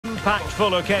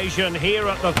impactful occasion here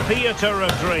at the Theatre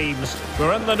of Dreams.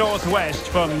 We're in the northwest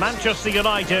for Manchester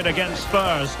United against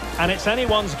Spurs, and it's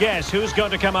anyone's guess who's going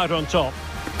to come out on top.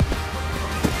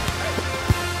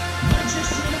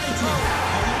 Manchester United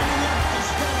are lining up for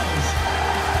Spurs.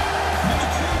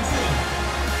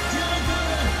 Number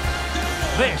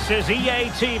 20, This is EA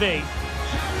TV.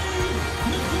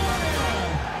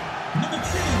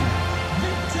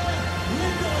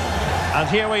 And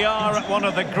here we are at one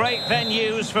of the great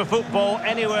venues for football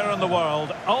anywhere in the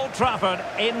world, Old Trafford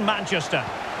in Manchester.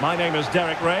 My name is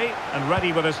Derek Ray, and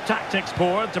ready with his tactics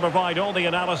board to provide all the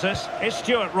analysis is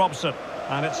Stuart Robson.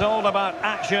 And it's all about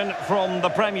action from the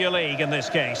Premier League in this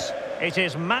case. It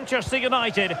is Manchester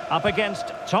United up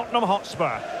against Tottenham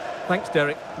Hotspur. Thanks,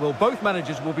 Derek. Well, both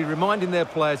managers will be reminding their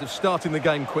players of starting the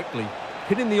game quickly,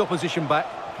 hitting the opposition back,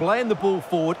 playing the ball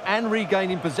forward and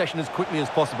regaining possession as quickly as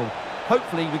possible.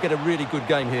 Hopefully we get a really good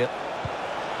game here.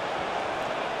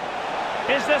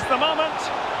 Is this the moment?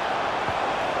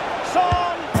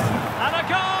 Son! And a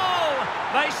goal!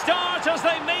 They start as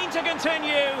they mean to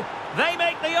continue. They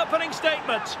make the opening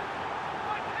statement.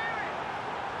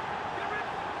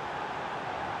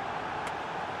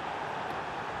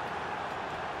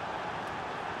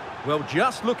 Well,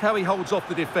 just look how he holds off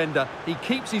the defender. He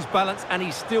keeps his balance and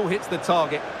he still hits the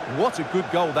target. What a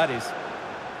good goal that is.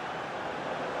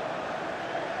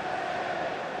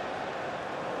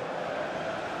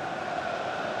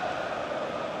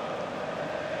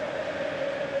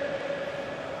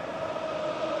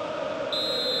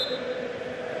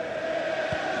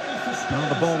 Well,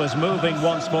 the ball is moving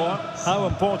once more. How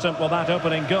important will that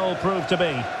opening goal prove to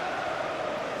be?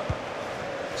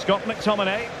 Scott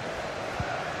McTominay.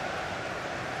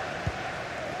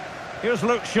 Here's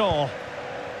Luke Shaw.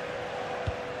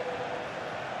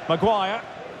 Maguire.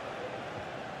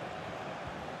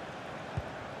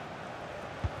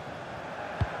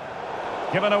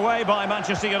 Given away by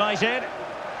Manchester United.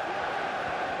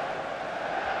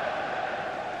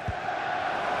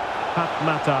 Pat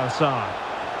Matar.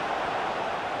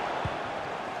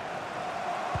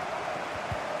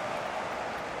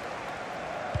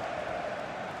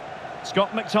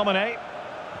 Scott McTominay.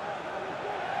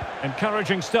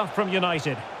 Encouraging stuff from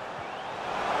United.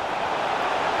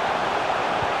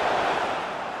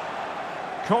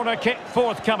 Corner kick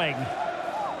forthcoming.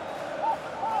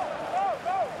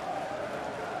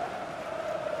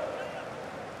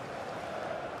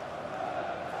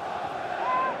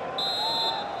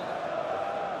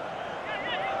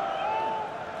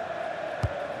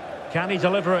 Can he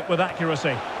deliver it with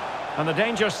accuracy? And the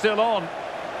danger's still on.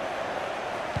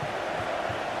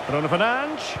 Bruno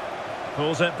Fernandes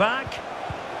pulls it back.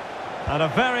 And a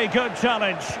very good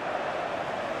challenge.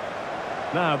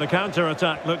 Now the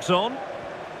counter-attack looks on.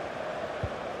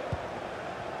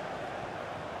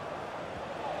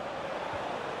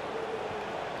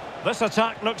 This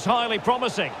attack looks highly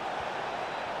promising.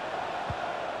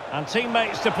 And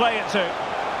teammates to play it to.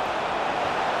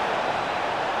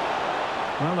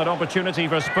 Well, an opportunity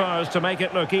for Spurs to make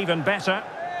it look even better.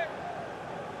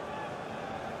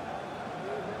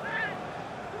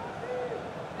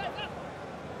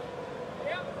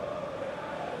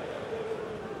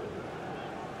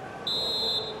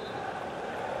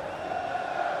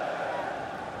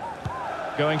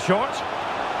 Going short.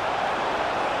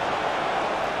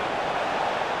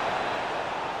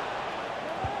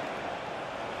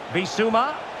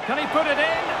 Bissouma, can he put it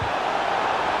in?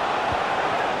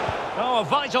 Oh, a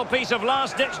vital piece of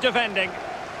last-ditch defending.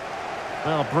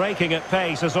 Well, breaking at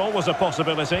pace is always a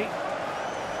possibility.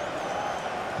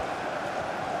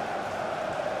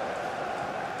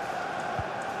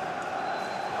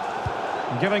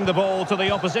 Giving the ball to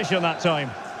the opposition that time.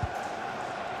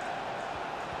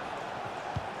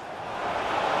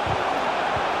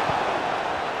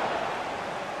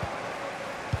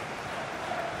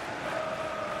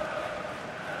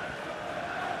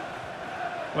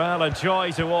 Well, a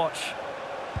joy to watch.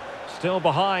 Still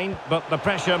behind, but the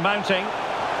pressure mounting.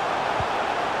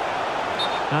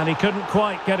 And he couldn't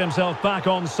quite get himself back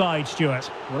on side, Stuart.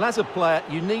 Well, as a player,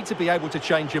 you need to be able to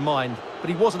change your mind, but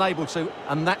he wasn't able to,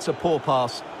 and that's a poor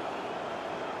pass.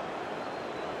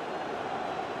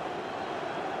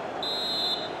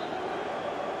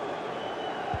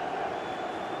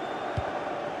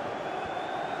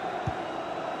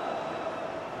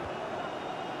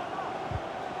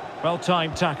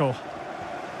 Well-timed tackle.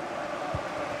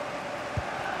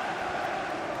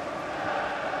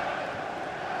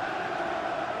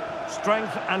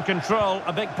 Strength and control,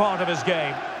 a big part of his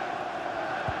game.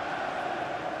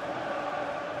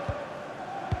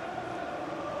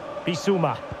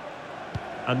 Bissouma.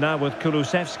 And now with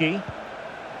Kulusevski.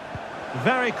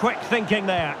 Very quick thinking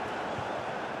there.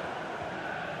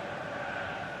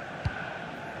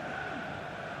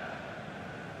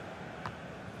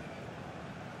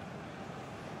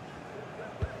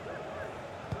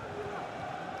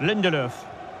 Lindelöf.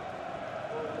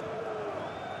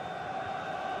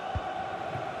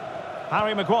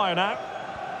 Harry Maguire now.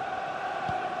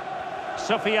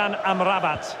 Sufyan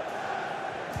Amrabat.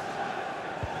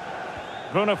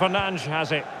 Bruno Fernandes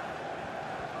has it.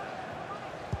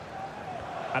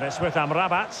 And it's with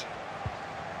Amrabat.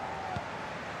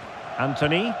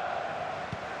 Anthony.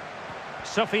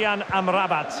 Sufyan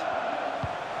Amrabat.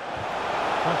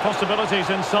 And possibilities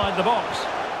inside the box.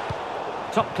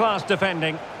 Top-class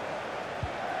defending.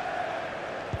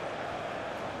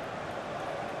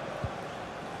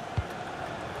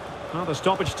 Well, the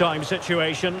stoppage time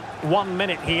situation. 1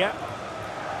 minute here.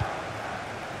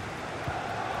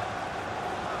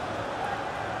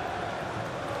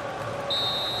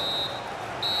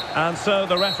 And so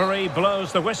the referee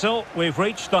blows the whistle. We've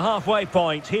reached the halfway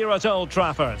point here at Old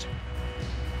Trafford.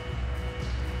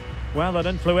 Well, an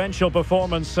influential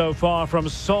performance so far from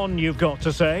Son, you've got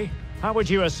to say. How would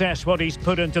you assess what he's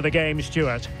put into the game,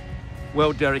 Stuart?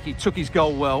 Well, Derek, he took his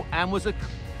goal well and was a...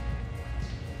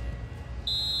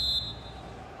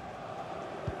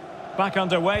 Back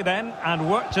underway then, and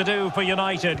work to do for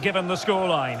United given the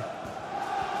scoreline.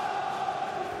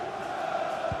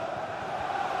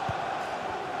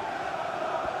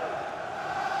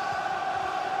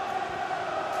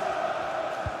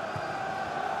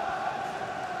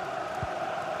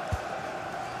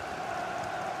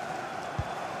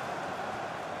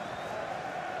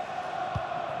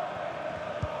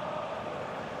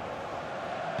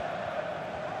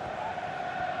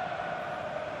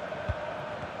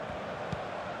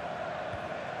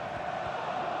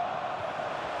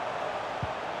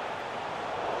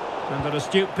 And an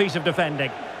astute piece of defending.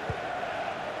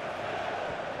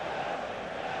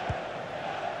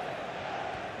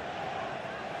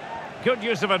 Good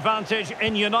use of advantage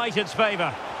in United's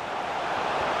favour.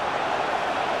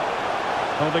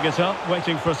 Holding it up,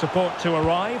 waiting for support to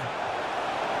arrive.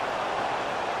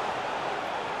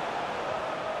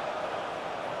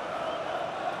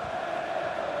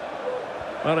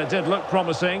 Well, it did look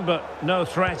promising, but no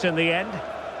threat in the end.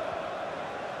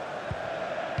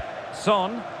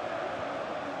 Son.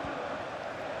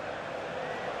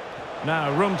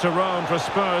 Now room to roam for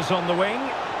Spurs on the wing.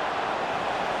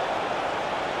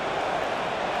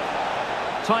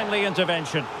 Timely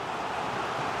intervention.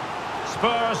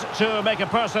 Spurs to make a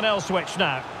personnel switch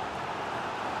now.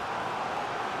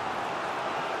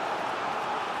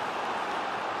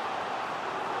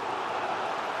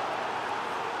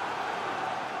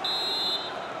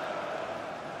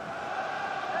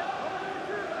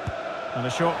 And a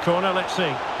short corner, let's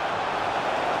see.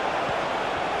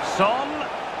 Son.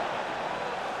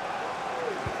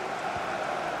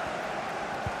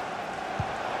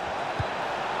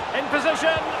 In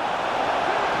position.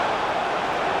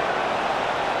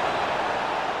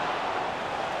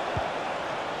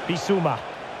 Bissouma.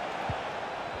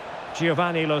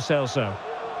 Giovanni Lo Celso.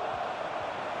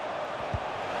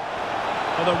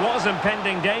 Well, there was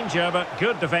impending danger, but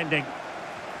good defending.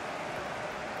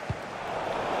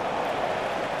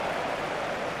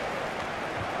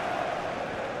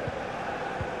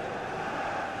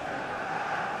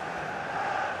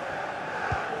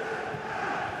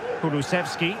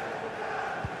 Kulusevski.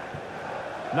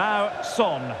 Now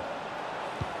Son.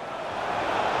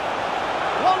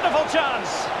 Wonderful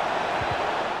chance.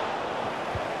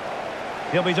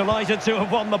 He'll be delighted to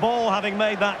have won the ball, having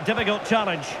made that difficult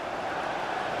challenge.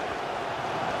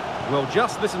 Well,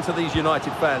 just listen to these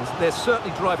United fans. They're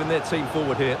certainly driving their team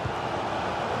forward here.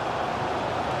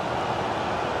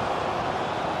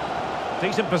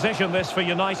 Decent position this for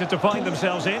United to find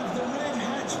themselves in. The red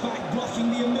hatchback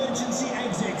blocking the emergency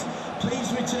exit.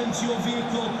 Please return to your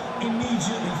vehicle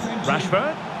immediately. Thank you.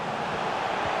 Rashford.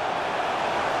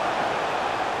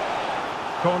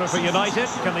 Corner for United.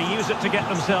 Can they use it to get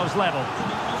themselves level?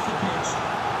 Off the pitch,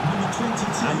 number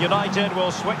 22. And United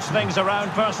will switch things around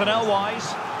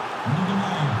personnel-wise. Number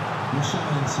 9,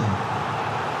 Richarlison.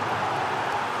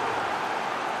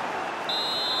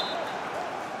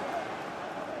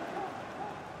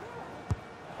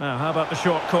 Now, how about the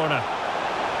short corner?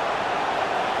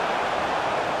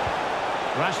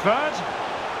 Rashford.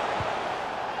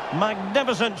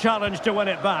 Magnificent challenge to win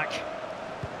it back.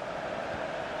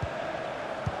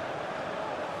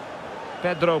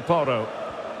 Pedro Porro.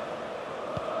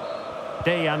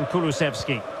 Dejan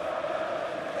Kulusevski.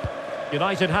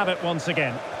 United have it once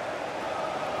again.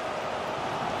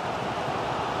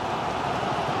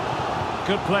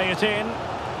 Could play it in.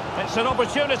 It's an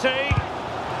opportunity.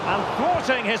 And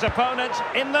thwarting his opponent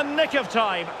in the nick of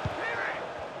time.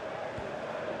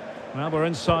 Well, we're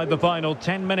inside the final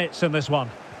 10 minutes in this one.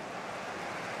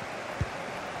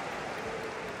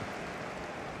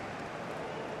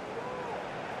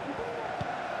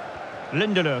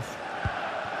 Lindelöf.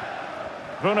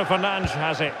 Bruno Fernandes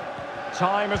has it.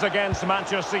 Time is against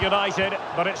Manchester United,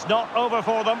 but it's not over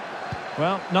for them.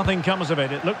 Well, nothing comes of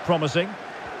it. It looked promising.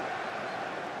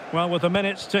 Well, with the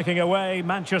minutes ticking away,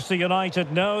 Manchester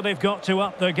United know they've got to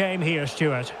up their game here,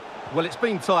 Stuart. Well, it's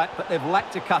been tight, but they've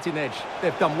lacked a cutting edge.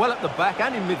 They've done well at the back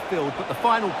and in midfield, but the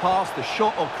final pass, the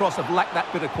shot or cross have lacked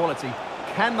that bit of quality.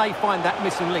 Can they find that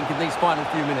missing link in these final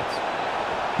few minutes?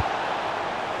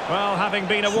 Well, having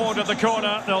been awarded the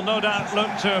corner, they'll no doubt look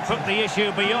to put the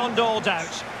issue beyond all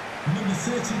doubt. Number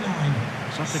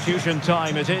 39. Substitution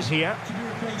time it is here. To be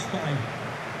replaced by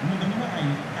number 9,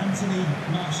 Anthony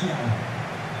Martial.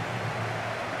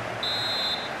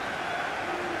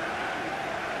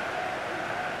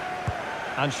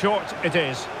 And short it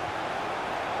is.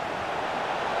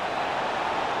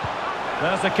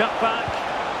 There's the cutback.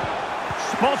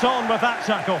 Spot on with that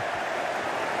tackle.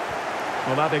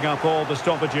 Well, adding up all the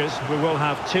stoppages, we will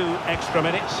have 2 extra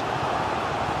minutes.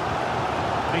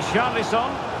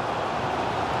 Richarlison.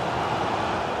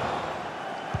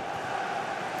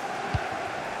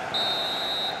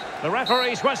 The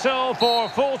referee's whistle for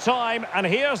full time, and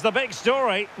here's the big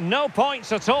story. No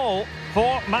points at all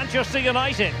for Manchester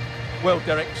United. Well,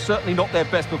 Derek, certainly not their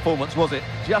best performance, was it?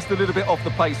 Just a little bit off the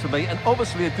pace for me, and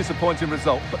obviously a disappointing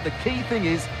result. But the key thing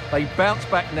is they bounce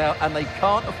back now, and they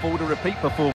can't afford a repeat performance.